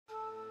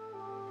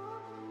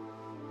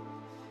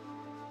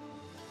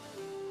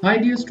Hi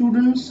dear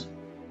students,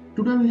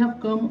 today we have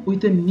come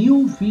with a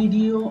new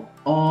video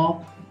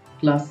of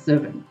class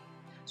 7.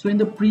 So in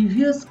the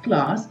previous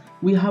class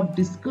we have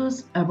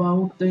discussed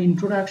about the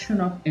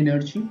introduction of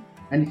energy,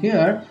 and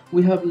here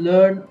we have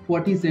learned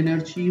what is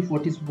energy,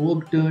 what is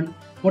work done,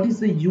 what is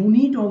the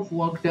unit of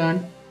work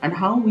done, and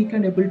how we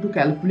can able to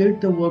calculate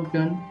the work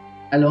done.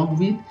 Along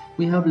with,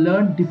 we have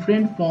learned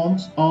different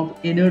forms of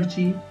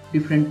energy,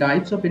 different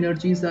types of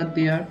energies are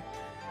there,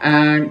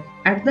 and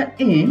at the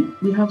end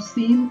we have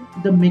seen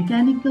the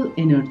mechanical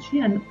energy,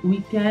 and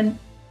we can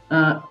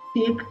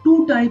take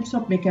two types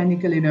of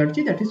mechanical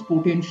energy, that is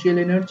potential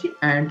energy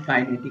and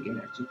kinetic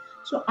energy.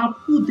 So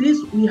up to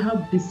this we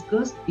have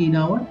discussed in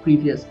our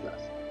previous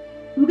class.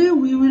 Today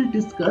we will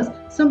discuss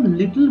some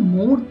little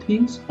more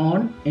things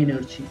on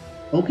energy.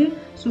 Okay,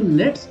 so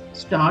let's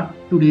start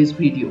today's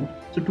video.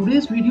 So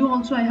today's video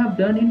also I have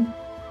done in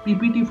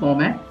PPT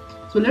format,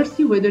 so let's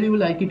see whether you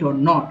like it or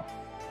not.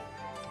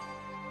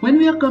 When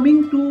we are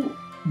coming to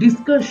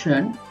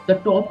discussion, the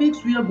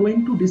topics we are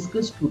going to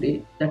discuss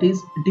today, that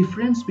is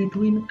difference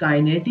between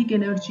kinetic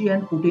energy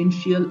and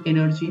potential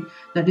energy.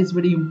 That is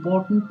very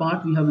important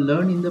part we have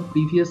learned in the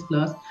previous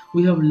class.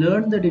 We have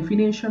learned the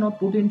definition of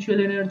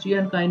potential energy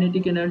and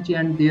kinetic energy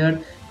and their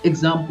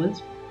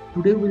examples.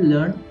 Today we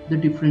learn the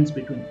difference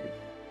between them.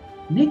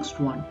 Next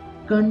one,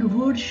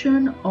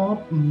 conversion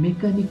of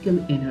mechanical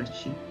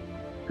energy.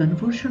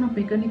 Conversion of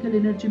mechanical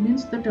energy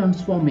means the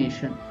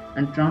transformation,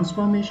 and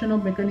transformation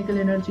of mechanical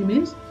energy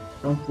means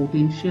from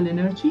potential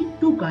energy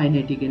to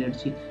kinetic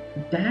energy.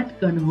 That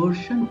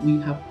conversion we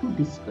have to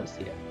discuss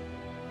here.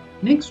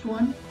 Next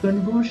one,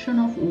 conversion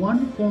of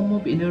one form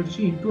of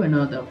energy into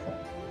another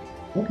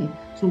form. Okay,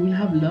 so we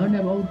have learned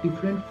about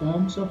different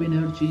forms of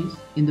energies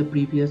in the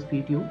previous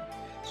video.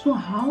 So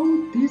how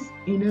these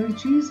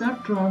energies are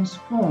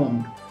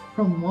transformed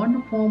from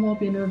one form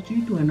of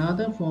energy to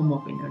another form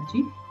of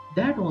energy,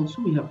 that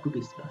also we have to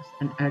discuss.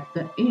 And at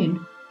the end,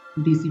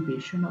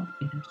 dissipation of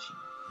energy.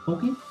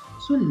 Okay,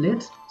 so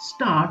let's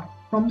start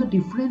from the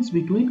difference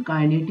between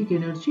kinetic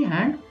energy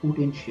and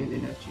potential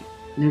energy.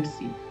 Let's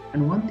see.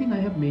 And one thing I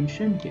have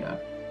mentioned here,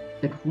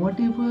 that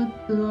whatever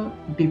the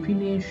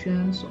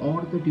definitions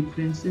or the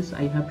differences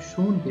I have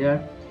shown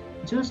here,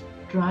 just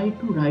try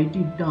to write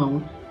it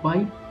down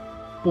by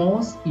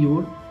pause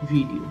your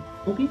video.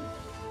 Okay,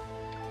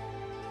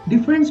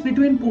 difference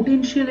between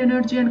potential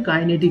energy and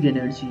kinetic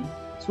energy.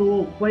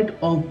 So quite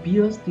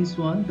obvious this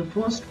one. The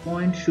first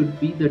point should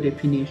be the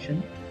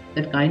definition,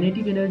 that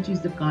kinetic energy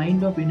is the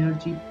kind of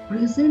energy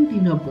present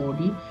in a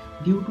body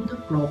due to the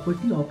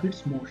property of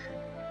its motion.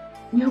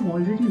 We have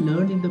already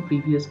learned in the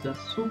previous class.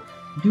 So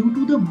due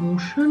to the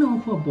motion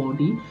of a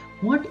body,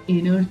 what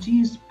energy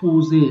is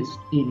possessed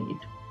in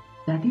it,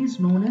 that is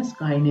known as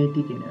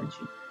kinetic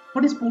energy.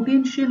 What is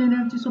potential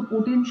energy? So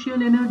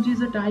potential energy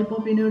is a type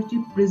of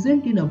energy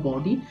present in a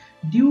body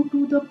due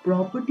to the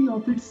property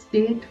of its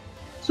state.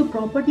 So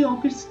property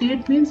of its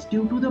state means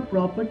due to the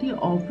property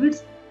of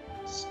its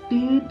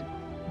state,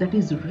 that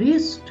is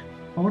rest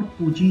or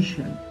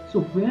position.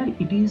 So where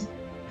it is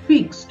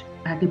fixed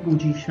at a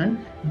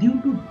position,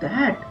 due to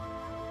that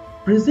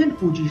present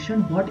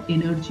position, what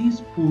energy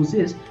is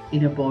possessed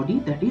in a body,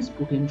 that is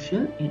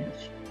potential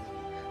energy.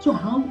 So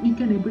how we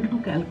can able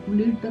to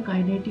calculate the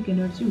kinetic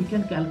energy? We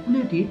can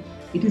calculate it.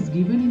 It is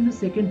given in the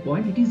second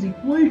point. It is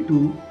equal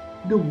to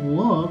the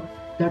work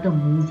that a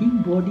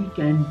moving body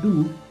can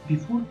do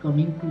before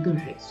coming to the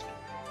rest.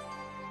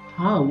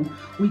 How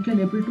we can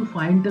able to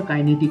find the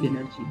kinetic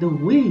energy? The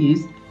way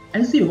is,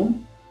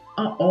 assume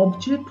an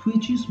object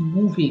which is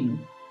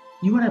moving.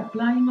 You are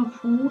applying a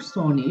force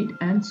on it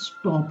and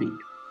stop it.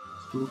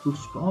 So to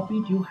stop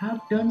it, you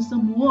have done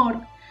some work,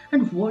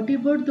 and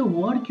whatever the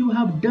work you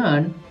have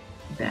done,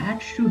 that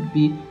should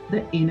be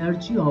the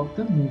energy of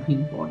the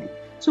moving body.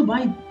 So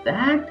by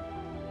that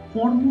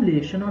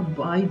formulation or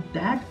by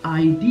that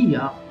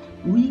idea,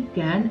 we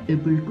can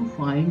able to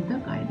find the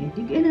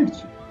kinetic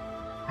energy.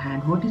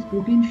 And what is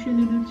potential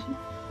energy?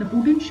 The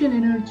potential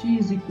energy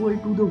is equal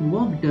to the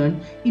work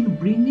done in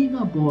bringing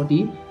a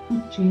body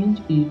to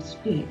change its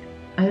state.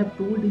 I have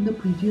told in the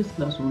previous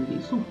class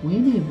only. So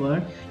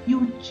whenever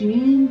you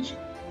change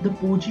the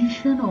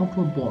position of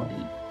a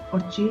body or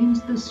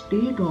change the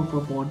state of a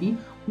body,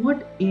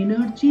 what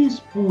energy is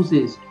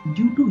possessed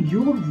due to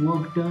your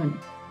work done?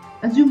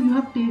 Assume you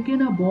have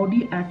taken a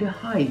body at a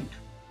height.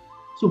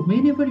 So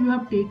whenever you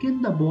have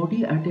taken the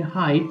body at a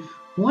height,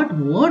 what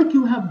work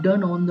you have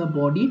done on the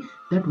body,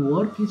 that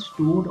work is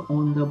stored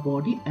on the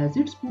body as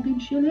its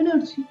potential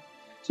energy.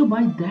 So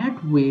by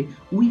that way,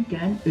 we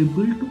can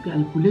able to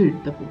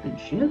calculate the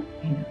potential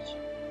energy.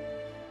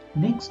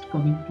 Next,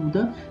 coming to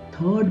the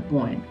third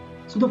point.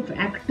 So the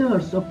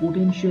factors of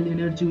potential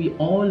energy, we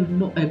all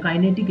know,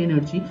 kinetic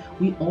energy,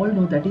 we all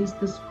know, that is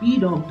the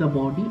speed of the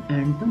body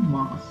and the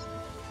mass.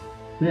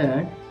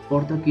 Where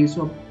for the case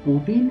of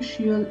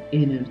potential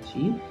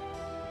energy,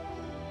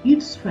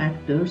 its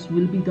factors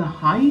will be the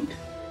height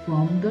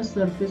from the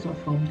surface or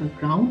from the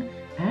ground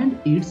and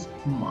its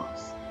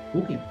mass.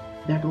 Okay,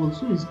 that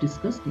also is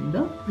discussed in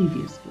the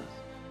previous class.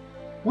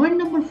 Point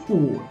number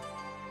 4.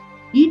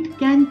 it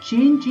can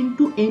change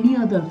into any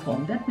other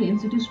form. That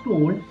means it is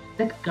told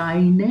that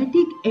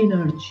kinetic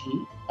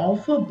energy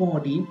of a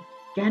body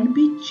can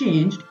be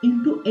changed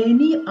into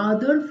any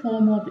other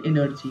form of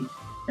energy.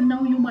 And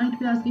now you might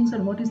be asking, sir,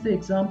 what is the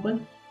example?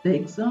 The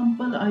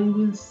example I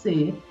will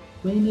say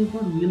whenever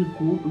we'll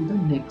go to the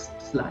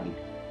next slide.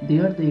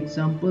 There the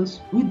examples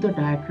with the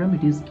diagram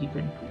it is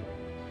given to you.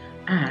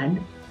 And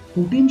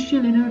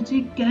potential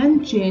energy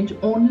can change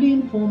only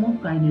in form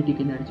of kinetic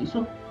energy.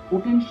 So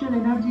potential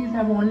energies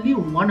have only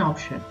one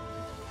option.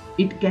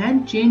 It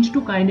can change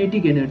to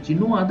kinetic energy.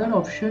 No other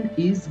option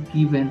is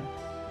given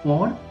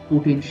for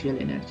potential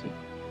energy.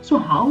 So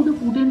how the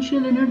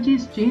potential energy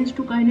is changed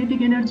to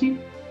kinetic energy?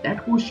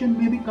 That question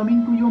may be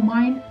coming to your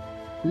mind.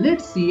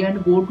 Let's see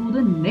and go to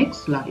the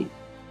next slide.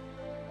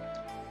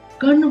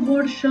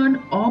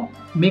 Conversion of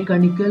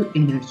mechanical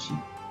energy.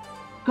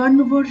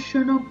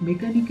 Conversion of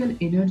mechanical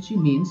energy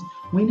means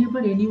whenever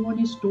anyone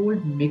is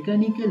told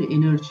mechanical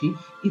energy,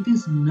 it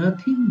is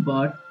nothing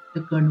but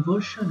the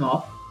conversion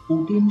of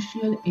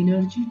potential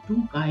energy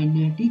to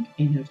kinetic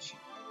energy.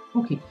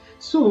 Okay,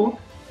 so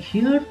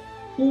here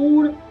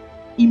 4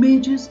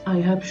 images I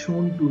have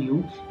shown to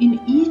you. In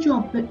each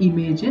of the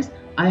images,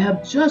 I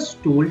have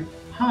just told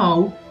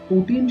how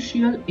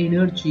potential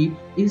energy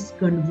is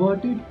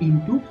converted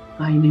into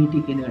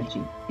kinetic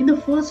energy. In the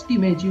first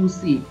image, you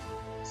see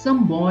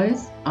some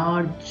boys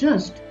are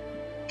just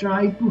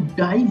try to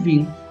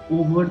diving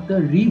over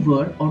the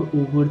river or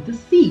over the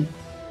sea.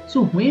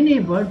 So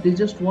whenever they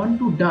just want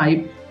to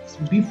dive,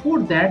 before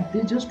that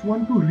they just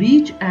want to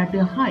reach at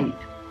a height.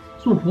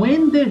 So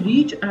when they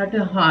reach at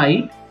a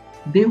height,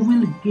 they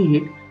will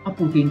get a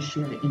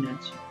potential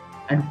energy.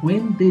 And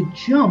when they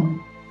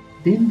jump,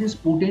 then this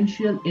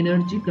potential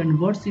energy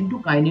converts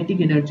into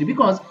kinetic energy,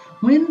 because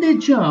when they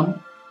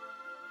jump,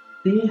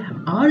 they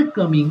are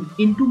coming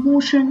into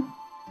motion,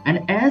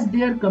 and as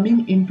they are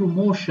coming into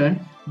motion,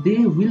 they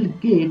will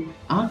get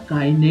a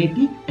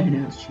kinetic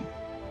energy.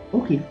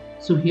 Okay,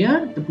 so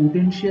here the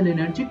potential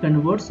energy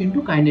converts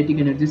into kinetic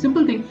energy.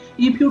 Simple thing,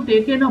 if you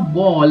taken a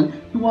ball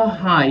to a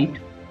height,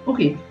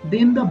 okay,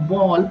 then the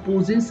ball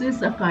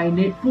possesses a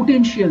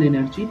potential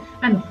energy,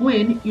 and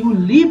when you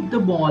leave the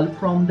ball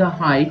from the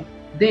height,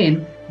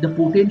 then the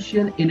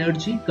potential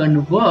energy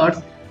converts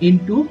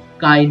into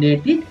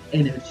kinetic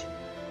energy.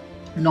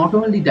 Not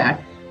only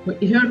that,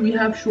 here we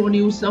have shown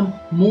you some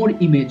more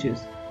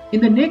images.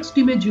 In the next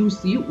image you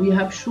see, we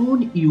have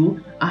shown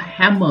you a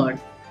hammer.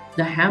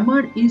 The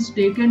hammer is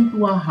taken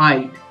to a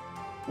height,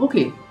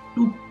 okay,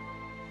 to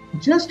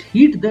just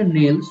hit the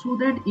nail so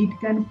that it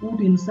can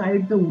put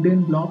inside the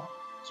wooden block.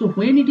 So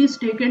when it is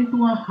taken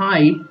to a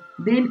height,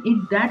 then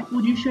in that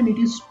position it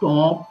is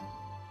stopped.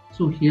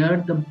 So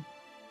here the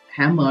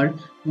hammer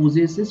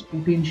possesses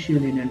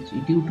potential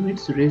energy due to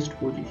its rest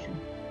position,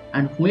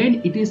 and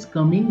when it is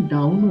coming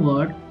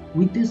downward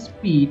with the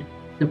speed,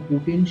 the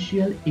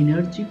potential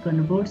energy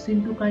converts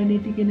into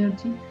kinetic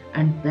energy,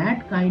 and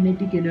that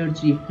kinetic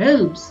energy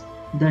helps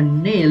the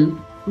nail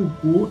to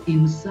go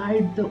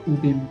inside the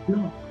wooden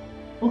block.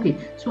 Okay,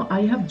 so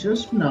I have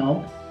just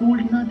now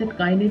told now that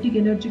kinetic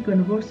energy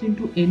converts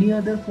into any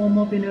other form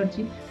of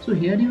energy. So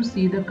here you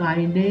see the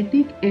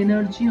kinetic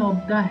energy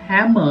of the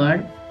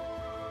hammer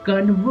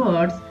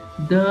converts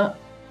the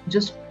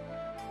just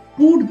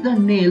put the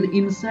nail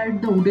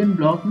inside the wooden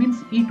block,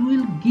 means it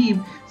will give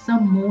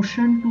some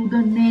motion to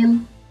the nail.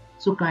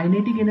 So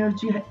kinetic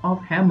energy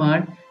of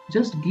hammer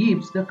just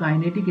gives the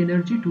kinetic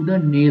energy to the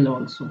nail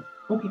also.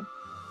 Okay,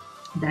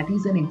 that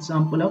is an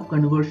example of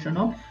conversion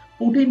of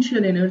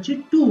potential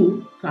energy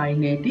to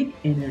kinetic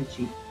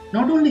energy.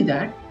 Not only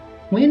that,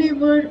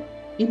 whenever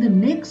in the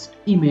next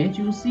image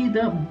you see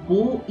the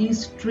bow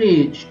is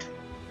stretched,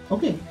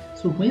 okay,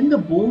 so when the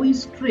bow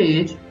is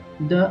stretched,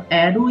 the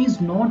arrow is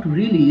not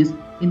released.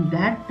 In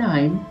that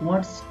time,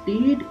 what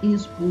state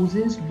is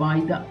possessed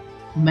by the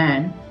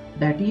man,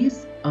 that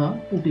is a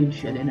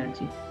potential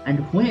energy. And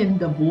when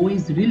the bow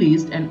is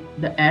released and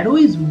the arrow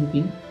is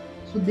moving,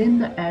 so then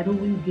the arrow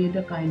will get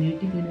a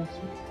kinetic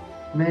energy.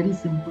 Very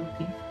simple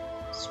thing.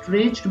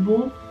 Stretched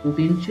bow,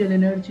 potential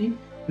energy,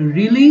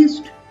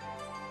 released,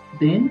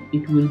 then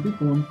it will be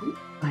gone to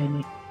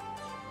kinetic.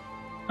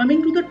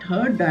 Coming to the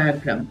third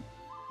diagram,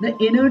 the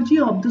energy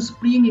of the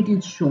spring, it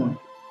is shown.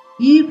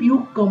 If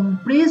you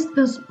compress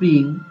the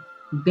spring,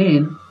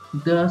 then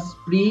the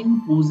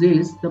spring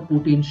possesses the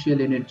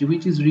potential energy,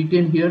 which is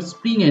written here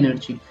spring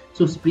energy.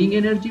 So spring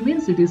energy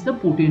means it is the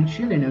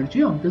potential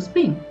energy of the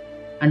spring.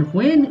 And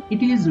when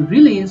it is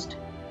released,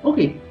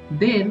 okay,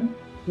 then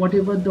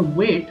whatever the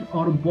weight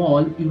or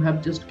ball you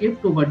have just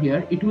kept over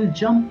here, it will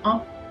jump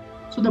up.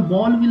 So the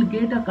ball will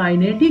get a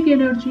kinetic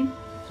energy.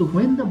 So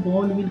when the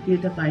ball will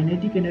get a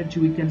kinetic energy,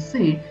 we can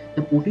say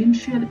the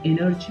potential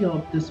energy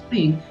of the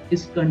spring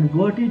is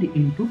converted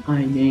into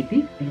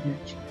kinetic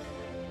energy.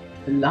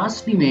 The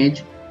last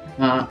image,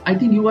 I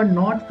think you are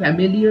not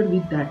familiar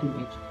with that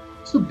image.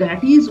 So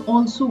that is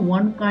also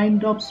one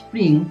kind of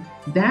spring.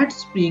 That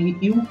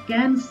spring you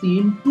can see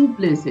in two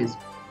places.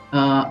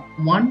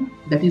 One,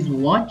 that is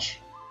watch.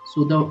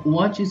 So the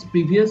watch is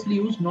previously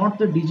used, not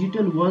the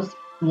digital watch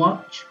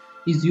watch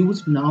is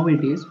used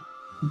nowadays.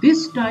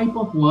 This type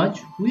of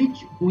watch which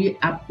we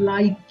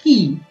apply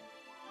key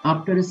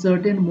after a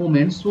certain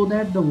moment so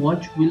that the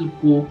watch will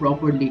go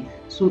properly.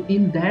 So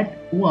in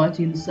that watch,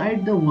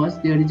 inside the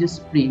watch there is a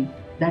spring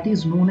that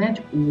is known as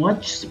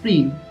watch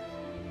spring.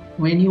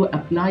 When you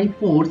apply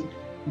force,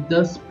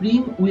 the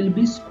spring will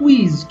be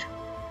squeezed,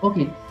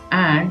 okay,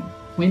 and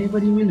whenever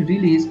you will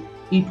release,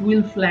 it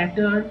will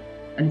flatter,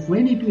 and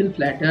when it will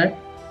flatter,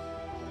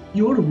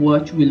 your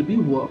watch will be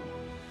work.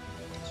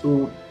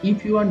 So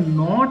if you are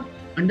not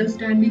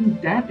understanding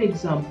that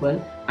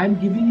example, I'm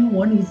giving you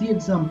one easy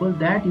example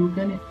that you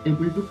can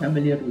able to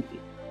familiar with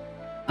it.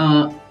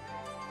 uh,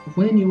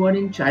 when you are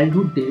in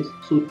childhood days,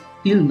 so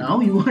till now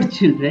you are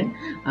children,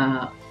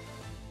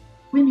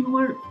 when you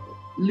were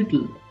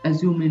little,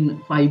 assume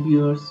in 5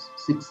 years,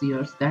 6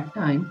 years, that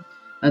time,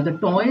 the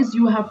toys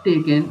you have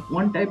taken,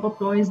 one type of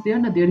toy is there,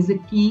 now there is a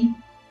key,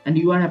 and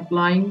you are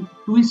applying,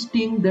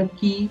 twisting the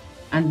key,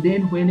 and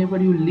then whenever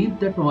you leave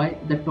the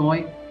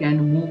toy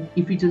can move.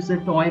 If it is a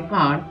toy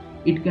car,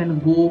 it can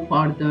go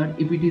further.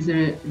 If it is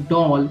a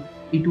doll,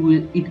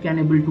 it can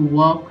able to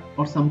walk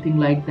or something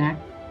like that.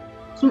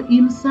 So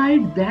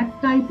inside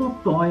that type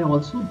of toy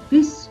also,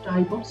 this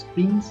type of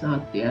springs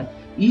are there.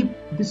 If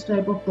this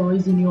type of toy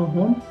is in your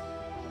home,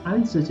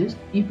 I'll suggest,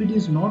 if it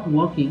is not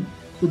working,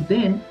 so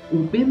then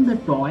open the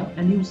toy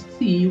and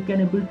you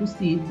can able to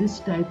see this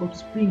type of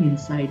spring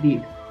inside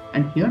it.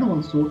 And here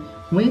also,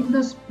 when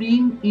the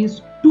spring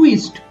is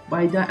twist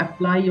by the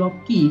apply of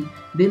key,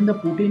 then the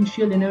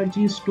potential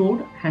energy is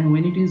stored, and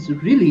when it is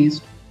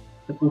released,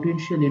 the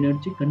potential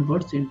energy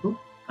converts into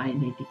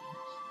kinetic.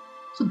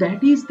 So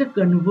that is the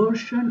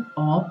conversion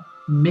of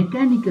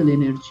mechanical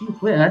energy,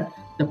 where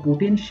the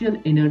potential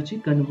energy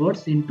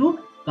converts into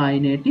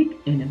kinetic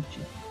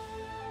energy.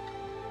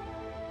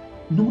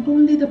 Not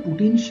only the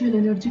potential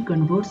energy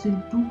converts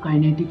into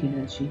kinetic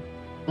energy,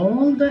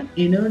 all the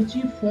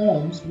energy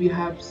forms we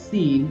have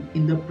seen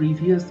in the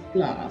previous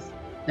class,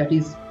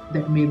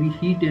 that may be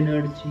heat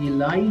energy,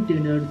 light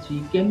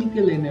energy,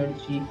 chemical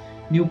energy,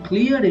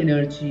 nuclear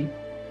energy,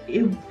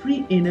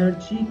 every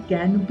energy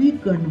can be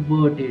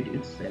converted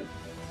itself.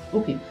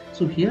 Okay,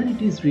 so here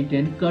it is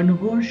written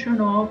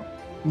conversion of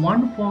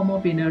one form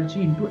of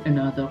energy into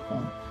another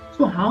form.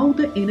 So how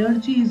the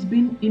energy is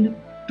being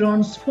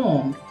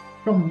transformed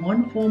from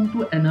one form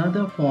to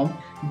another form,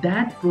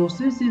 that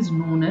process is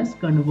known as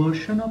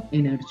conversion of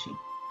energy.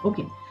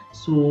 Okay,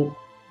 so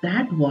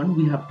that one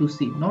we have to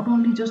see. Not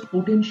only just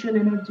potential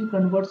energy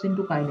converts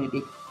into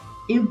kinetic,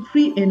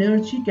 every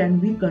energy can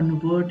be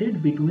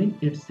converted between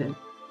itself.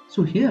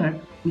 So here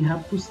we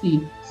have to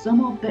see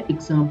some of the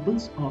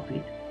examples of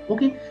it.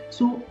 Okay,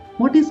 so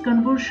what is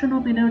conversion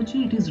of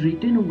energy? It is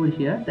written over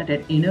here that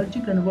an energy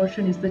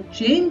conversion is the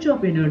change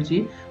of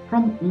energy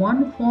from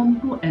one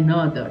form to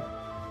another.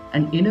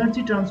 And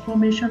energy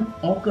transformation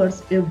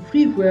occurs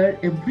everywhere,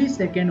 every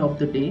second of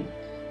the day.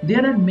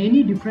 There are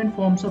many different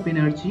forms of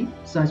energy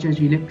such as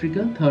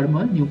electrical,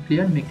 thermal,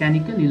 nuclear,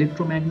 mechanical,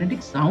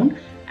 electromagnetic, sound,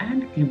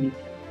 and chemical.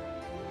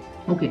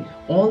 Okay,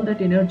 all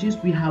that energies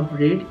we have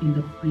read in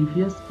the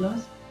previous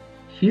class.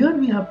 Here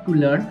we have to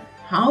learn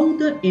how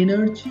the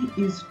energy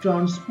is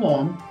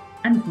transformed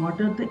and what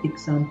are the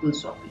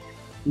examples of it.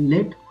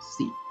 Let's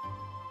see.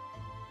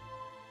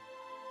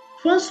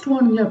 First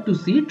one we have to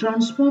see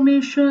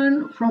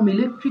transformation from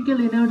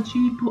electrical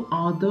energy to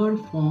other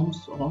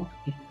forms of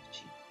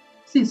energy.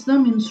 See,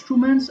 some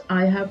instruments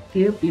I have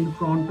kept in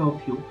front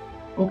of you.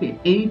 Okay,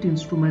 8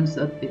 instruments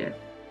are there.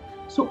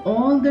 So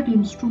all that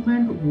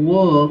instrument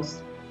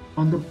works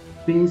on the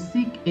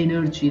basic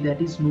energy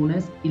that is known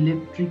as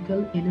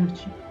electrical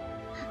energy.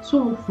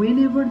 So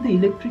whenever the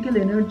electrical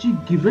energy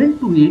given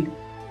to it,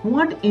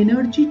 what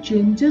energy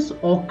changes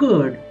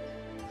occurred,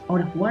 or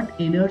what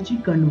energy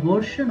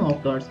conversion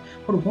occurs,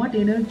 or what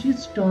energy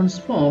is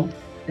transformed,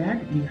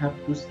 that we have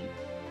to see.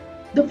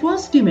 The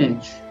first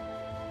image,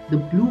 the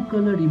blue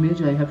color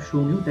image I have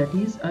shown you, that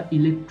is an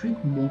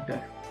electric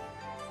motor.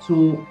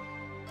 So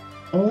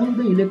all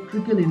the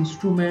electrical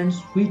instruments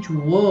which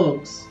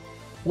works,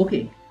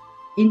 okay,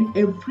 in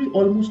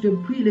almost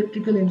every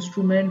electrical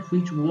instrument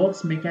which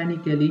works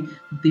mechanically,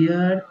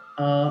 there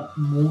a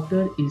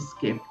motor is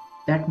kept.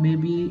 That may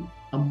be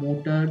a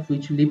motor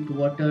which lift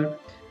water,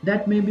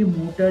 that may be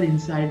motor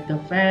inside the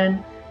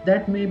fan,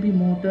 that may be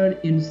motor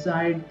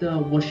inside the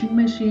washing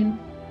machine,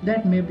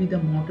 that may be the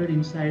motor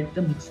inside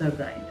the mixer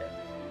grinder.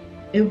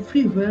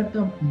 Everywhere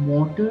the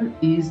motor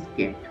is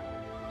kept.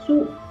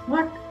 So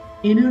what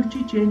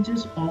energy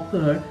changes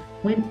occur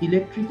when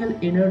electrical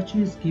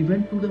energy is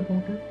given to the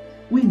motor?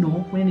 We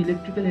know when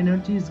electrical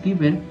energy is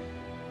given,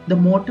 the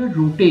motor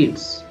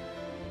rotates.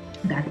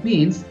 That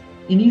means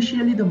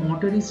initially the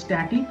motor is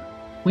static.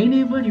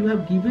 Whenever you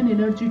have given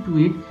energy to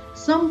it,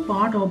 some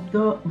part of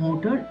the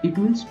motor, it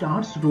will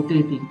start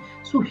rotating.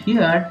 So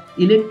here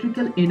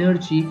electrical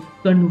energy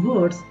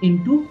converts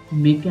into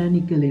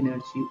mechanical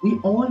energy. We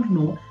all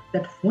know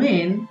that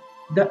when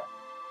the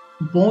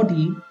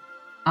body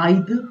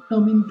either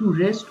come into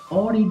rest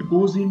or it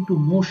goes into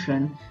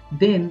motion,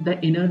 then the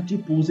energy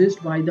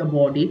possessed by the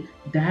body,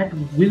 that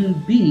will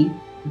be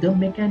the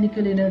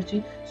mechanical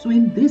energy. So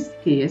in this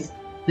case,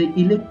 the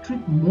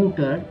electric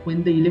motor,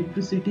 when the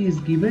electricity is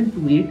given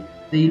to it,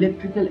 the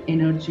electrical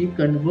energy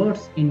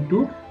converts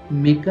into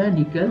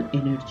mechanical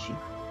energy.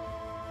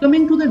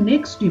 Coming to the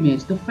next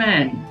image, the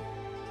fan.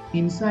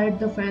 Inside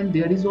the fan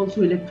there is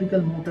also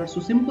electrical motor. So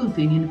simple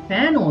thing, in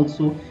fan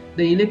also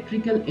the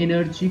electrical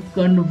energy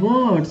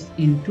converts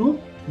into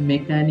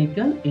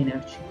mechanical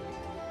energy.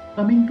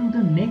 Coming to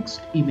the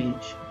next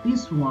image,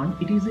 this one,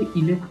 it is a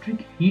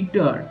electric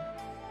heater.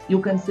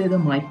 You can say the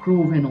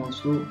micro oven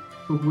also.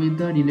 So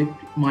whether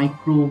electric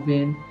micro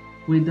oven,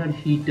 whether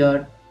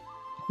heater,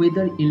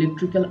 whether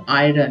electrical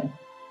iron,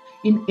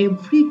 in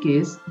every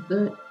case,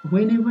 the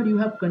whenever you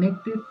have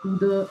connected to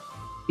the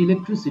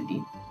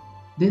electricity,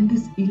 then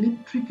this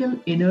electrical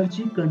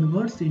energy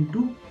converts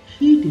into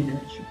heat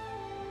energy,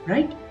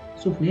 right?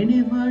 So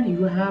whenever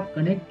you have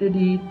connected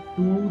it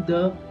to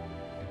the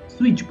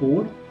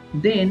switchboard,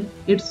 then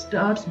it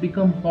starts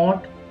become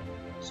hot.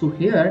 So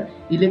here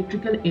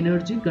electrical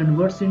energy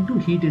converts into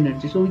heat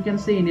energy. So we can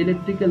say in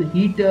electrical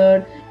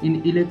heater,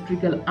 in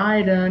electrical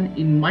iron,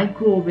 in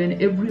micro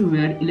oven,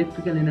 everywhere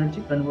electrical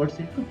energy converts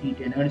into heat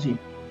energy.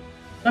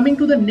 Coming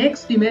to the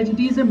next image, it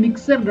is a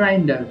mixer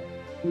grinder.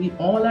 We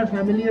all are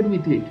familiar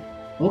with it.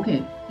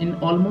 Okay, in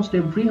almost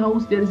every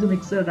house there is a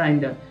mixer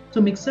grinder. So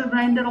mixer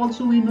grinder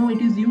also we know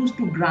it is used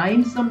to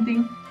grind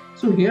something.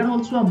 So here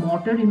also a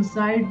motor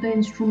inside the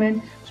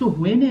instrument. So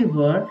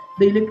whenever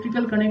the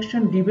electrical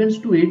connection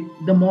given to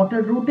it, the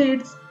motor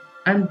rotates,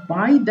 and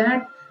by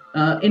that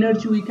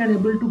energy we can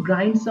able to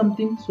grind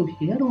something. So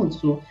here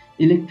also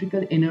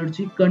electrical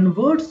energy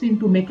converts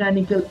into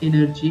mechanical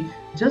energy,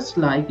 just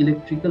like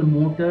electrical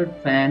motor,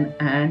 fan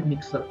and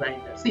mixer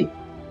grinder. See,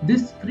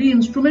 these three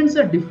instruments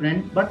are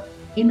different, but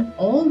in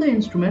all the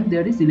instrument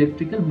there is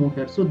electrical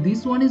motor. So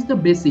this one is the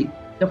basic,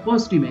 the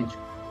first image.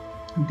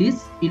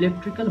 This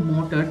electrical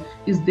motor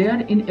is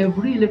there in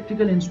every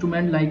electrical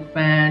instrument like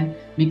fan,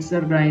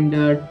 mixer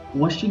grinder,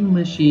 washing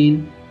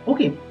machine.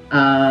 Okay,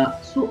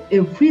 so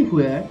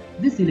everywhere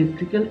this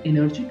electrical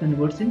energy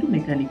converts into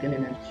mechanical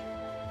energy.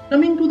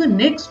 Coming to the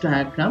next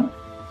diagram,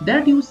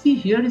 that you see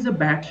here is a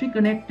battery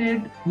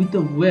connected with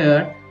a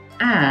wire,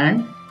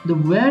 and the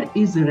wire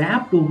is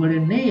wrapped over a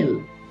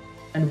nail.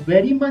 And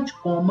very much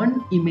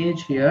common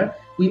image here,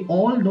 we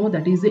all know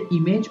that is the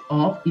image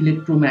of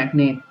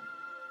electromagnet.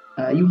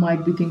 You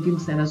might be thinking,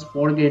 Sarah's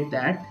forget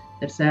that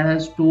Sarah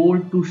has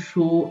told to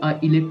show a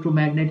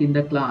electromagnet in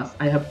the class.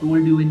 I have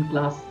told you in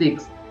class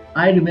 6.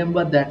 I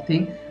remember that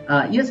thing.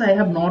 Yes, I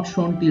have not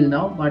shown till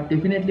now, but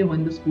definitely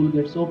when the school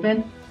gets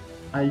open,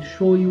 I'll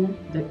show you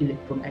the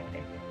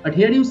electromagnet. But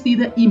here you see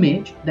the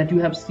image that you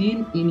have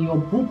seen in your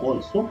book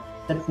also,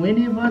 that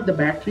whenever the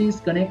battery is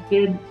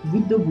connected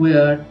with the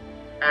wire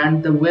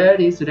and the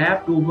wire is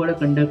wrapped over a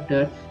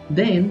conductor,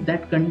 then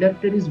that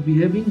conductor is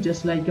behaving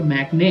just like a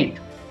magnet.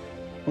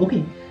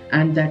 Okay,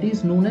 and that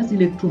is known as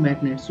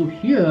electromagnet. So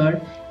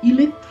here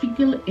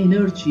electrical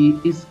energy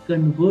is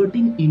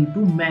converting into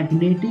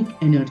magnetic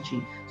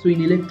energy. So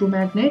in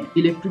electromagnet,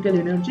 electrical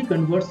energy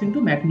converts into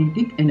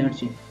magnetic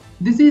energy.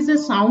 This is a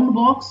sound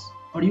box,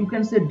 or you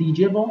can say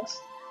DJ box.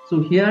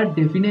 So here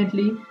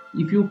definitely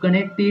if you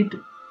connect it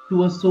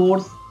to a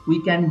source,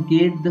 we can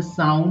get the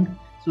sound.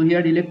 So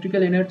here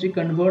electrical energy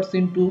converts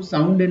into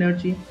sound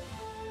energy.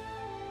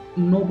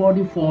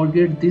 Nobody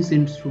forget this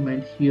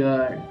instrument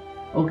here.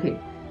 Okay,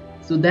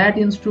 so that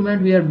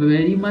instrument we are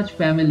very much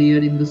familiar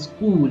in the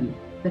school.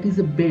 That is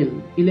a bell,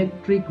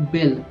 electric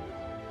bell,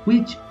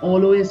 which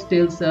always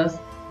tells us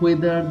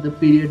whether the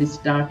period is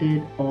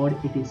started or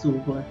it is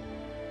over.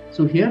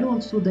 So here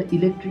also the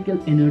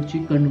electrical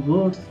energy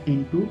converts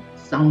into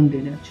sound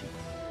energy.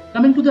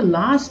 Coming to the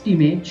last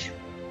image,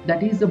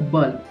 that is a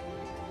bulb.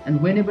 And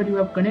whenever you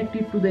have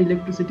connected to the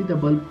electricity, the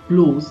bulb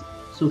glows.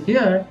 So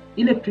here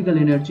electrical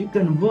energy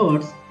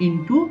converts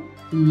into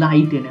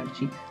light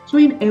energy. So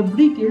in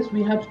every case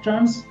we have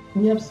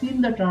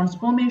seen the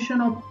transformation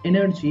of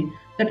energy,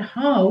 that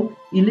how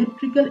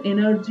electrical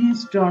energy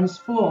is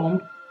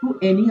transformed to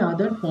any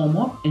other form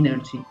of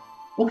energy.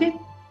 Okay,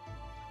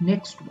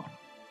 next one,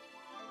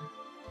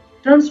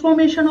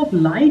 transformation of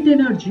light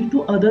energy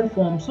to other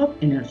forms of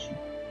energy.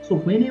 So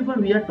whenever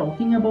we are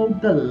talking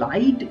about the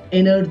light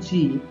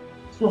energy,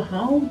 so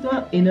how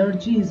the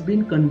energy is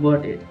being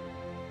converted.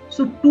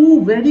 So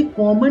two very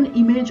common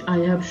image I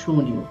have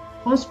shown you.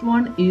 First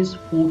one is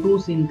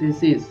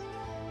photosynthesis.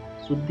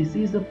 So this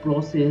is a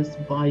process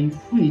by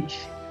which,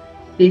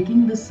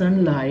 taking the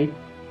sunlight,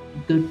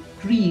 the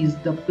trees,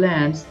 the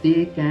plants,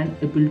 they can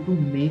able to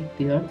make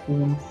their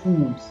own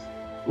foods.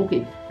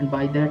 Okay, and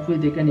by that way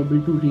they can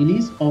able to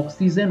release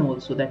oxygen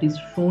also, that is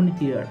shown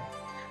here.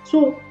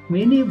 So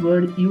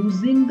whenever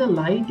using the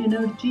light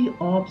energy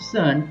of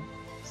sun,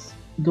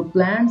 the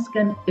plants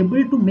can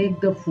able to make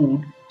the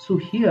food. So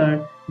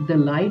here the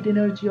light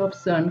energy of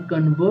sun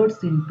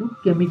converts into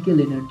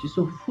chemical energy.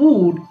 So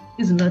food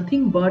is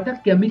nothing but a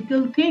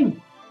chemical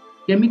thing.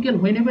 chemical,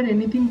 whenever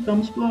anything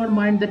comes to our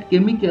mind that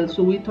chemical,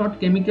 so we thought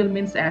chemical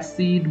means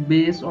acid,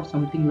 base or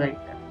something like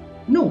that.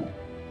 No,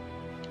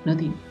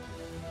 nothing.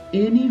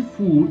 Any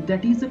food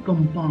that is a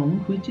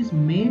compound which is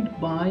made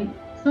by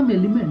some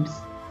elements.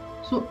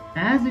 So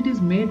as it is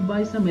made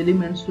by some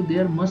elements, so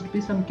there must be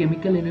some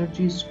chemical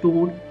energy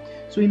stored.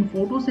 So in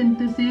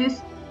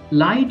photosynthesis,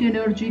 light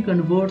energy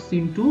converts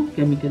into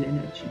chemical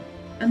energy.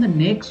 And the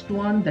next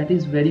one, that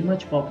is very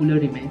much popular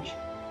image.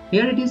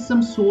 Here it is,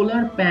 some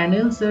solar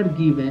panels are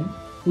given,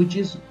 which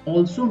is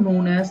also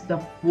known as the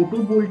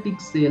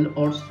photovoltaic cell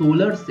or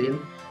solar cell.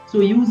 So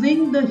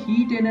using the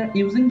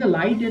using the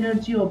light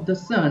energy of the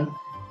sun,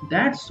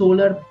 that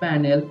solar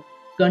panel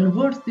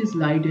converts this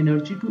light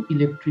energy to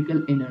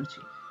electrical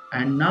energy.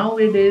 And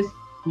nowadays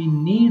we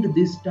need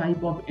this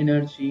type of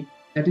energy,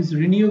 that is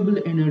renewable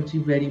energy,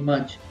 very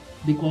much,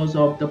 because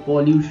of the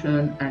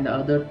pollution and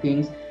other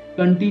things.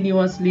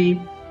 Continuously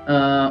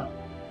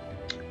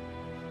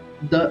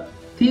the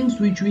things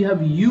which we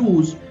have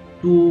used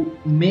to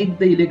make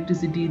the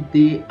electricity,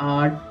 they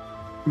are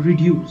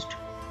reduced.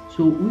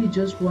 So we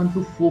just want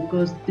to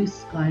focus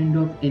this kind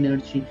of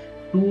energy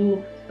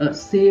to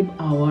save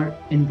our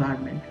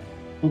environment.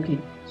 Okay,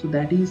 so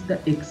that is the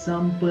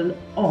example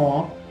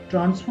of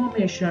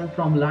transformation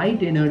from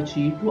light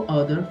energy to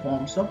other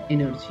forms of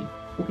energy.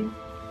 Okay,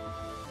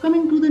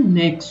 coming to the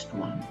next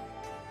one.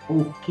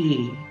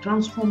 Okay,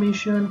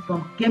 transformation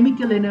from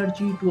chemical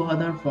energy to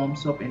other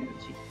forms of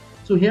energy.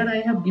 So here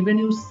I have given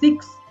you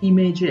 6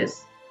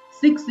 images.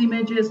 6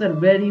 images are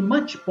very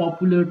much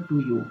popular to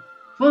you.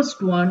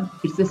 First one,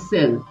 it's a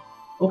cell.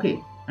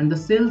 Okay, and the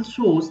cell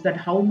shows that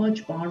how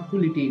much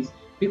powerful it is,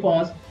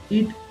 because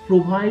it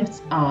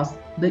provides us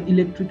the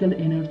electrical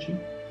energy.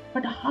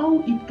 But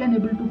how it can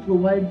able to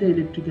provide the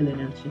electrical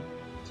energy?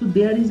 So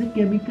there is a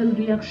chemical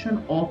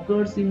reaction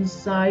occurs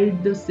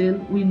inside the cell.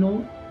 We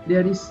know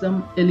there is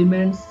some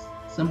elements,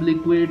 some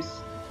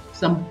liquids,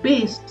 some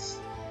pastes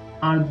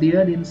are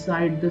there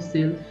inside the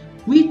cell,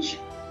 which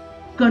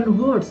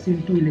converts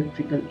into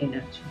electrical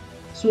energy.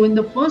 So in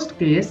the first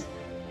case,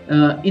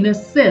 in a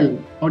cell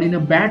or in a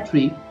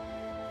battery,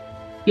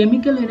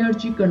 chemical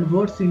energy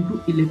converts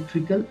into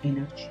electrical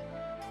energy.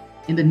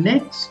 In the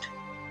next,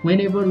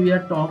 whenever we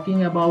are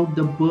talking about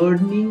the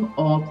burning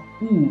of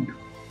wood,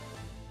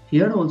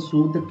 here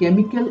also the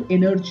chemical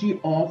energy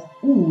of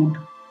wood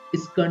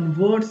is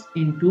converts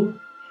into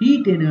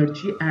heat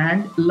energy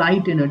and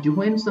light energy.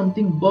 When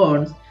something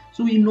burns,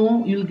 so we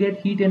know you'll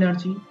get heat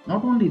energy.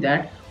 Not only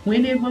that,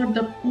 whenever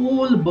the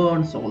coal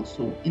burns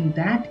also, in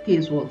that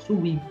case also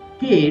we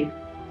get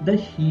the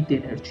heat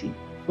energy.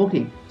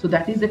 Okay, so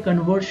that is a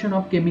conversion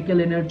of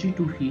chemical energy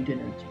to heat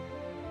energy.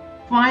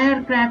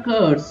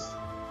 Firecrackers,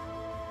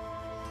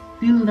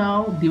 till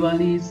now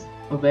Diwali is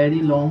a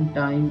very long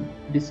time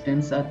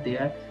distance are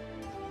there.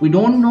 We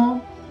don't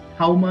know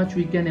how much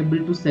we can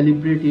able to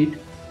celebrate it,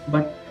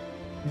 but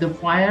the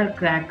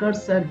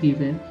firecrackers are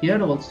given.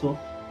 Here also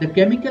the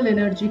chemical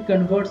energy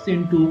converts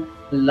into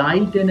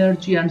light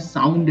energy and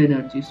sound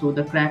energy. So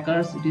the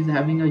crackers, it is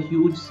having a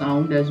huge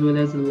sound as well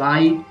as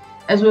light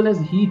as well as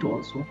heat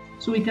also.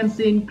 So we can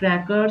say in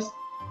crackers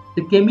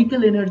the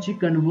chemical energy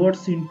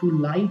converts into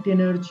light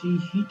energy,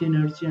 heat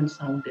energy and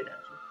sound energy.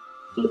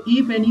 So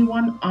if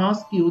anyone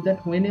asks you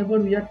that whenever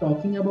we are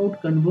talking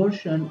about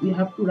conversion, we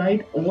have to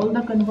write all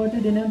the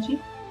converted energy.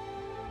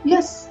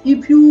 Yes,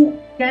 if you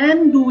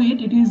can do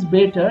it, it is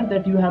better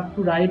that you have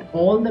to write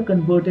all the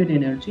converted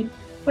energy.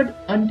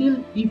 But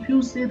until if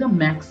you say the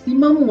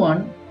maximum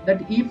one,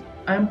 that if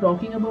I am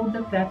talking about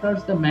the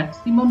crackers, the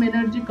maximum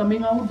energy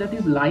coming out, that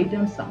is light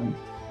and sound.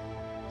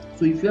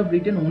 So if you have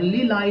written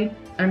only light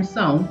and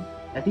sound,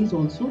 that is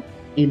also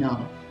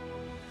enough.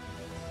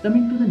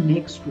 Coming to the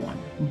next one,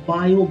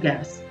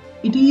 biogas.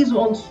 It is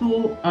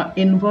also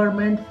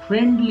environment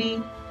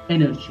friendly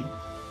energy.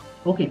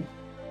 Okay,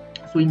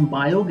 so in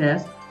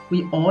biogas,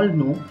 we all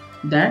know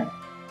that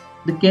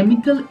the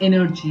chemical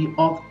energy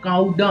of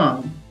cow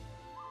dung,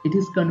 it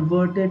is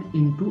converted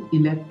into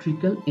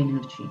electrical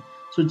energy.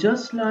 So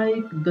just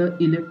like the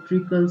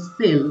electrical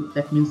cell,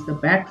 that means the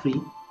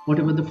battery,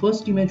 whatever the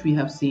first image we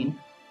have seen,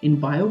 in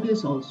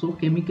biogas also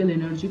chemical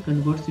energy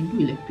converts into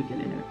electrical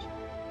energy.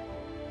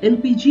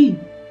 LPG,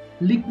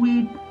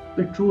 liquid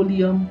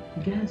petroleum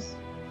gas.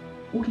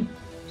 Okay,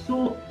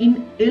 so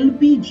in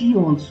LPG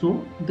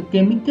also the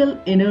chemical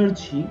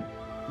energy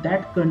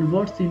that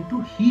converts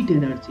into heat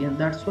energy, and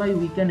that's why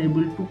we can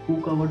able to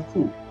cook our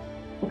food.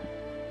 Okay.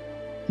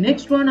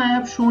 Next one, I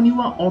have shown you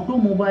an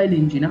automobile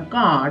engine, a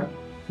car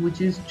which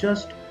is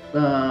just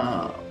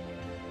there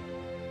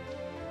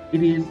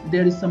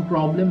is some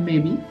problem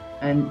maybe,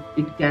 and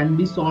it can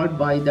be solved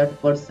by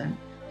that person.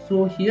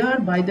 So here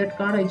by that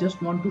car I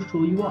just want to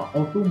show you an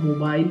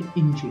automobile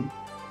engine.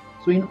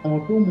 So in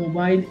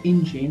automobile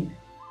engine,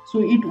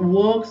 so it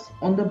works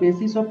on the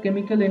basis of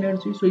chemical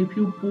energy. So if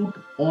you put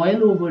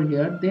oil over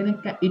here, then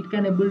it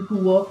can able to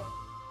work.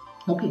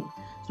 Okay,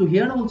 so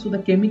here also the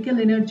chemical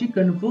energy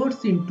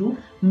converts into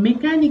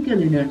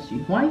mechanical energy.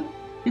 Why?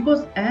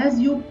 Because as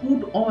you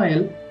put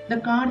oil,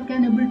 the car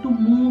can able to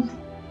move,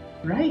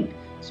 right?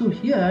 So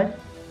here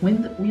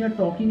when we are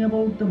talking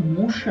about the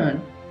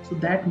motion, so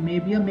that may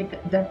be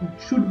that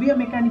should be a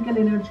mechanical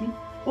energy.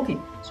 Okay,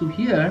 so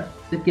here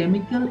the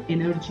chemical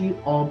energy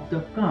of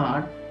the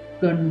car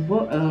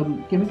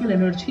chemical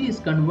energy is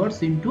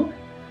converts into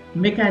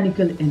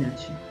mechanical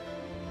energy.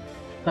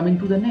 Coming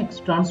to the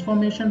next,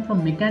 transformation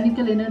from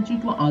mechanical energy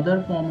to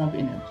other form of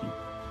energy.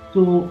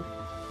 So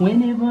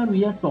whenever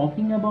we are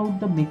talking about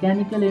the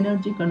mechanical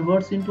energy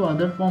converts into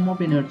other form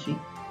of energy,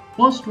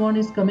 first one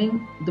is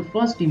coming, the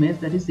first image,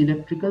 that is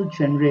electrical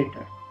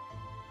generator.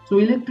 So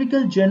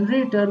electrical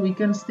generator, we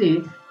can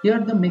say here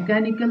the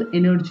mechanical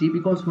energy,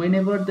 because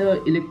whenever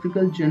the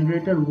electrical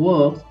generator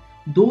works,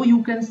 though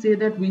you can say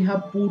that we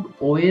have put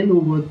oil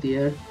over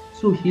there,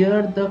 so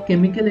here the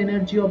chemical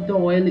energy of the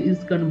oil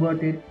is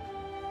converted.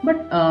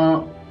 But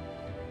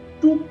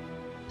to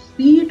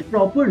see it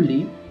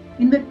properly,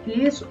 in the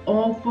case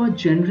of a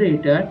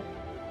generator,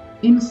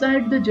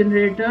 inside the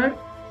generator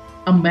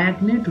a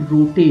magnet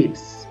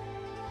rotates.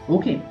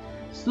 Okay,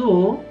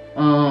 so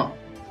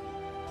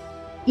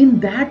in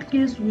that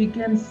case we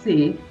can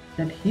say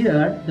that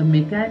here the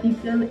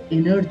mechanical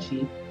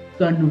energy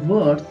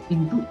converts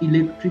into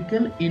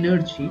electrical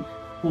energy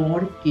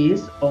for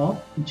case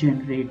of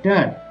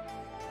generator.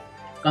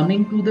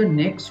 Coming to the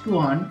next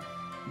one,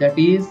 that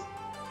is,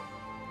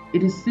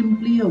 it is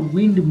simply a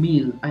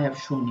windmill I have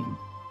shown you.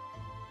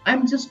 I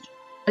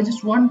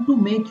just want to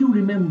make you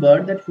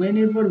remember that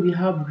whenever we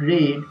have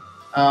read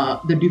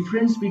the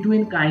difference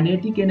between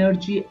kinetic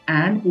energy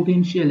and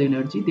potential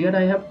energy, there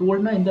I have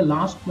told now in the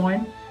last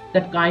point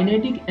that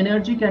kinetic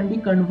energy can be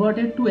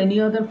converted to any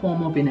other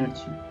form of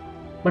energy,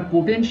 but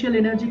potential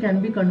energy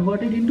can be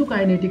converted into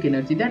kinetic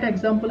energy. That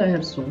example I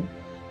have shown.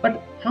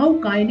 But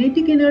how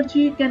kinetic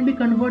energy can be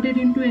converted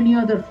into any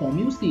other form?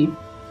 You see,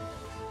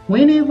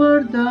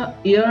 whenever the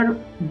air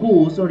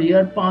goes or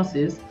air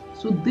passes,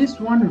 so this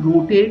one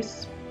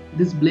rotates,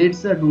 these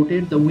blades are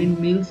rotated, the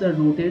windmills are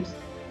rotates.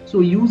 So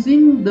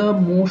using the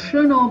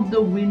motion of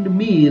the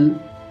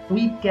windmill,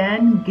 we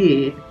can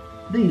get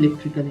the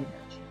electrical energy.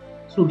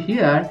 So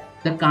here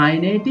the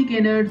kinetic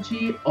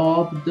energy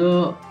of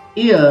the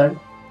air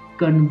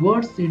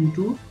converts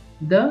into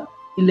the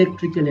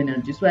electrical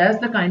energy. So as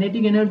the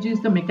kinetic energy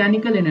is the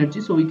mechanical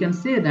energy, so we can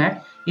say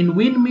that in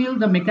windmill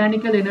the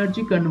mechanical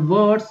energy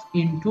converts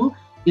into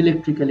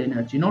electrical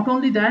energy. Not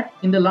only that,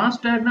 in the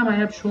last diagram I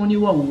have shown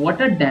you a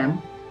water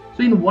dam.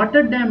 So in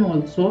water dam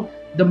also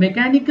the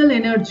mechanical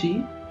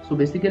energy, so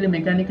basically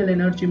mechanical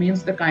energy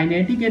means the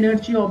kinetic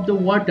energy of the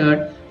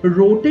water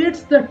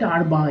rotates the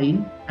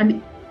turbine,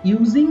 and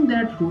using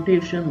that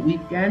rotation we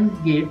can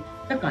get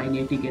the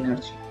kinetic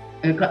energy.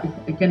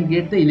 I can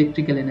get the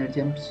electrical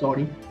energy, I'm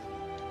sorry.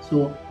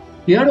 So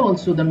here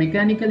also the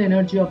mechanical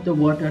energy of the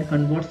water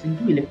converts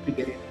into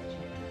electrical energy.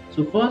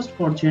 So first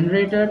for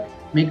generator,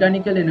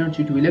 mechanical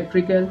energy to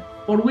electrical,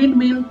 for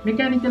windmill,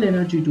 mechanical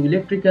energy to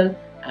electrical,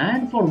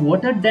 and for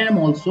water dam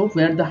also,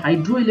 where the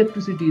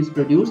hydroelectricity is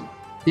produced,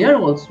 there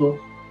also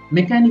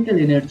mechanical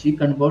energy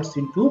converts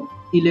into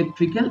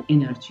electrical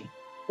energy.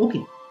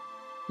 Okay,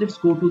 let's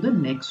go to the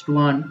next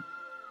one.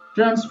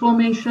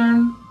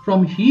 Transformation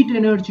from heat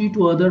energy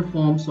to other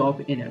forms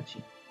of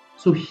energy.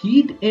 So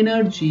heat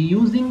energy,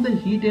 using the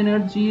heat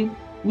energy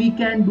we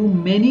can do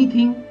many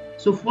things.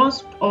 So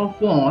first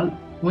of all,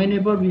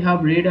 whenever we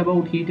have read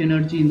about heat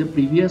energy in the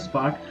previous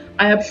part,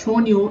 I have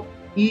shown you,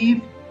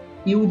 if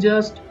you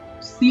just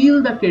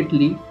seal the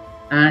kettle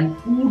and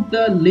put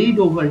the lid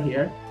over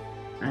here,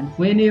 and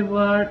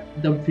whenever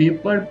the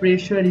vapor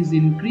pressure is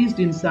increased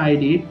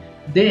inside it,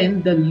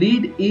 then the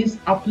lid is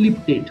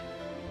uplifted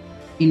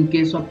in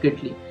case of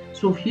kettle.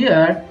 So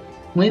here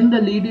when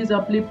the lid is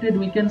uplifted,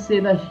 we can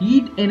say the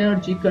heat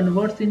energy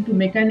converts into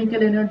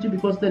mechanical energy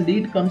because the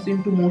lid comes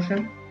into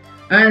motion.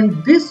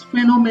 And this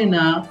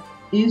phenomena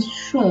is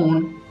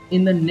shown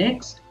in the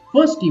next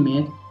first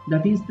image,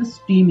 that is the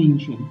steam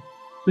engine.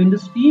 So in the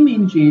steam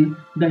engine,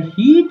 the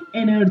heat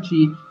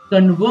energy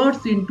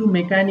converts into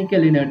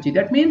mechanical energy.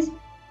 That means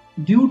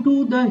due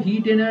to the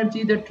heat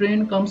energy the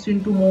train comes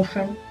into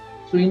motion.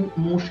 So in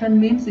motion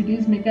means it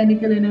is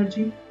mechanical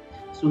energy.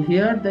 So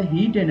here the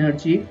heat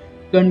energy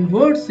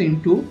converts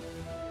into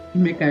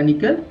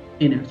mechanical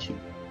energy.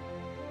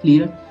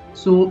 Clear?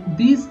 So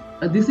this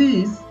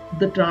is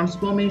the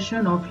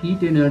transformation of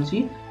heat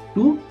energy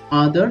to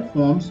other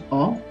forms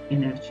of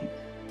energy.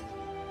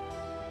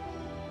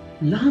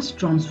 Last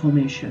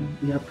transformation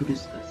we have to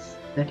discuss,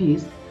 that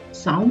is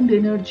sound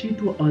energy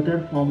to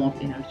other form of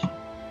energy.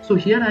 So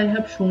here I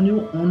have shown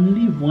you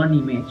only one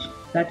image,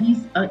 that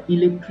is an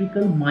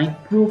electrical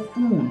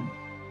microphone.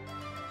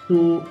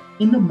 So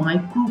in the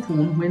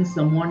microphone, when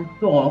someone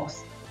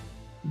talks,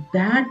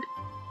 that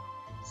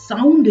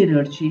sound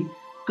energy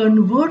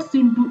converts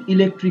into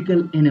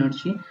electrical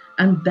energy,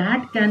 and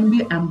that can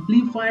be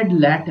amplified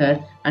later,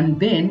 and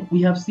then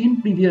we have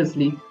seen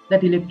previously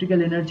that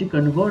electrical energy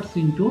converts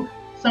into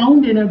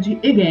sound energy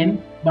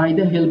again by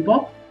the help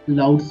of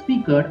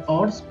loudspeaker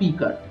or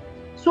speaker.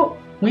 So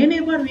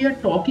whenever we are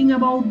talking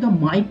about the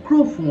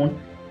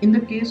microphone, in the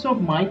case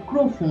of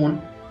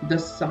microphone, the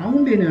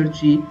sound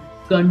energy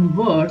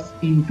converts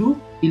into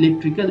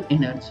electrical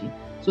energy.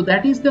 So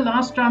that is the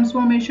last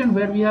transformation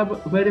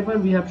wherever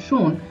we have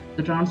shown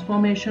the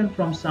transformation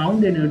from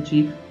sound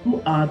energy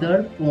to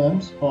other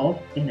forms of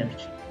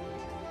energy.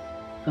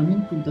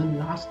 Coming to the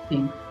last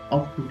thing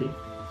of today,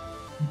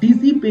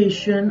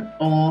 dissipation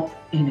of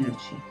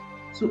energy.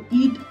 So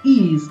it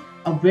is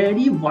a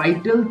very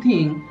vital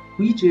thing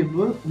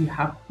whichever we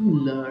have to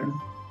learn.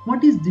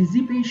 What is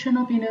dissipation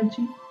of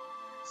energy?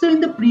 So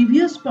in the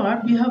previous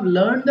part, we have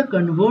learned the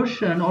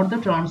conversion or the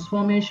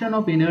transformation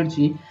of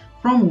energy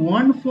from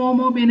one form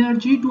of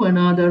energy to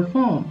another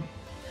form.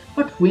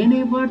 But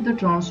whenever the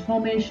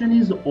transformation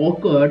is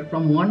occurred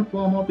from one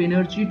form of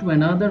energy to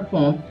another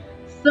form,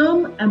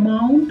 some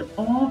amount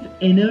of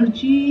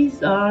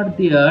energies are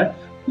there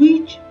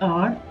which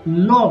are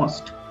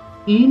lost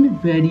in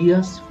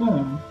various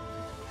forms.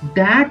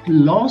 That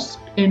lost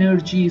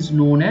energy is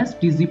known as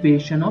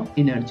dissipation of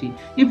energy.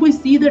 If we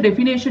see the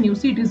definition, you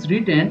see it is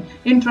written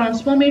in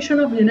transformation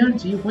of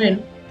energy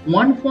when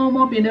one form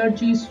of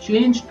energy is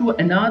changed to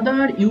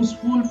another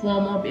useful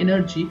form of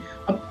energy,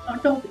 a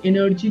part of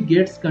energy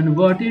gets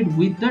converted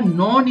with the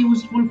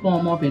non-useful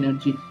form of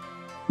energy,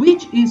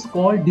 which is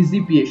called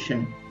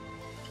dissipation,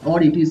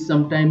 or it is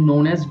sometimes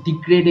known as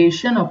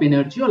degradation of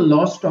energy or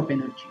loss of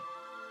energy.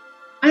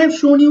 I have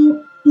shown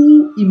you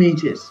two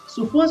images.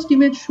 So first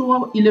image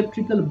show an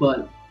electrical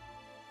bulb.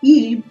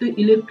 If the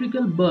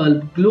electrical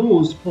bulb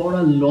glows for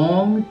a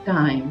long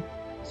time,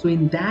 so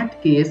in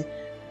that case,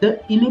 the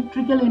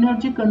electrical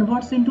energy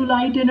converts into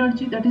light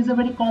energy. That is a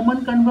very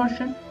common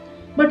conversion.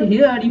 But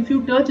here, if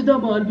you touch the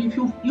bulb,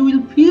 you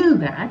will feel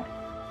that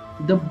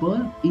the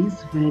bulb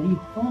is very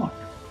hot.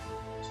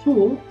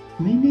 So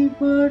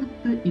whenever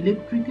the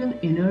electrical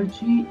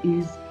energy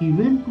is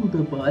given to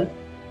the bulb,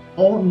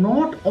 or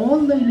not all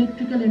the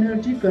electrical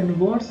energy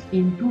converts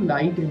into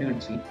light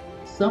energy.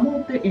 Some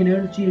of the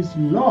energy is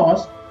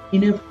lost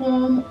in a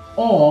form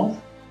of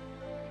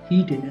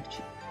heat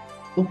energy.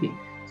 Okay,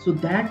 so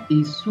that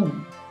is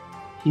shown.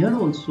 Here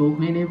also,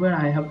 whenever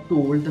I have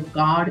told the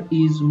car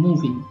is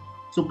moving.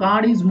 So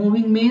car is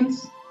moving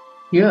means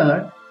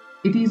here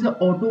it is an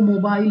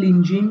automobile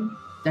engine.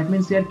 That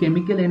means their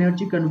chemical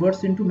energy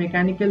converts into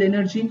mechanical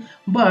energy.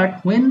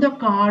 But when the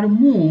car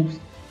moves,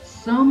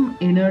 some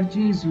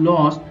energy is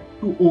lost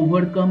to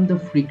overcome the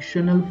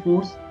frictional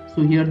force.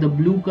 So here the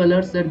blue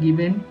colors are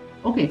given.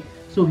 Okay,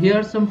 so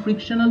here some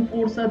frictional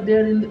force are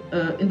there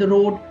in the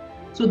road.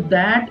 So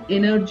that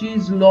energy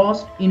is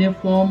lost in a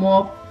form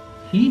of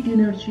heat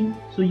energy.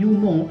 So you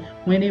know,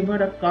 whenever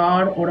a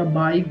car or a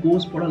bike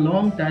goes for a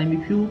long time,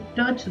 if you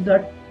touch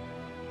that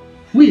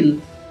wheel,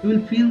 you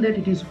will feel that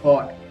it is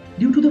hot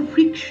due to the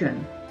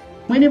friction.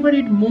 Whenever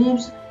it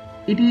moves,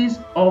 it is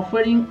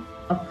offering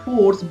a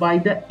force by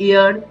the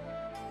air,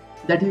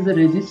 that is a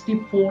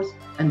resistive force,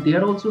 and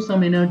there also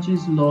some energy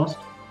is lost.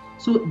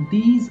 So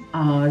these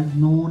are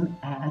known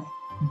as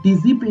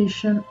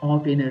dissipation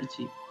of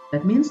energy.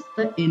 That means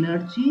the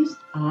energies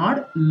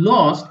are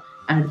lost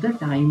at the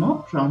time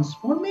of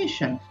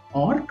transformation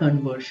or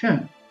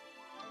conversion.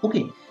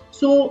 Okay,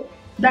 so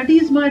that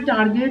is my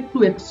target,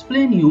 to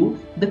explain you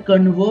the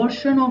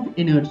conversion of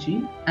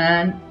energy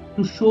and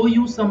to show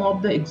you some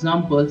of the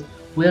examples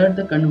where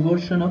the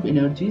conversion of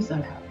energies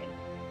are happening.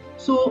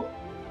 So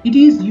it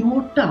is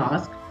your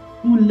task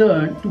to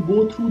learn, to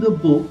go through the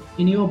book.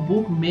 In your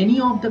book, many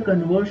of the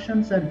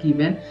conversions are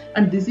given,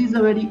 and this is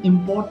a very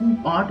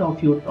important part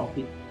of your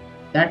topic,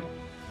 that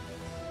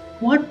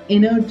what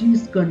energy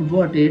is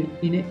converted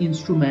in an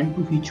instrument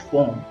to which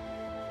form.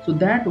 So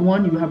that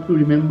one you have to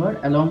remember.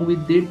 Along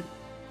with it,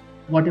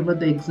 whatever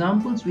the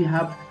examples we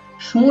have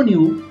shown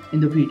you in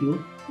the video,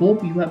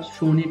 hope you have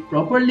shown it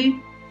properly,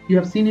 you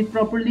have seen it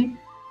properly.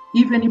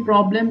 If any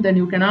problem, then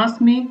you can ask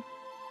me.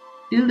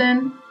 Till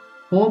then,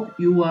 hope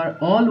you are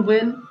all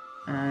well,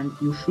 and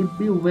you should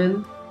be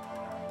well.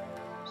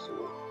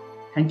 So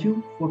thank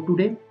you for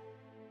today.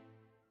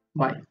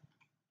 Bye.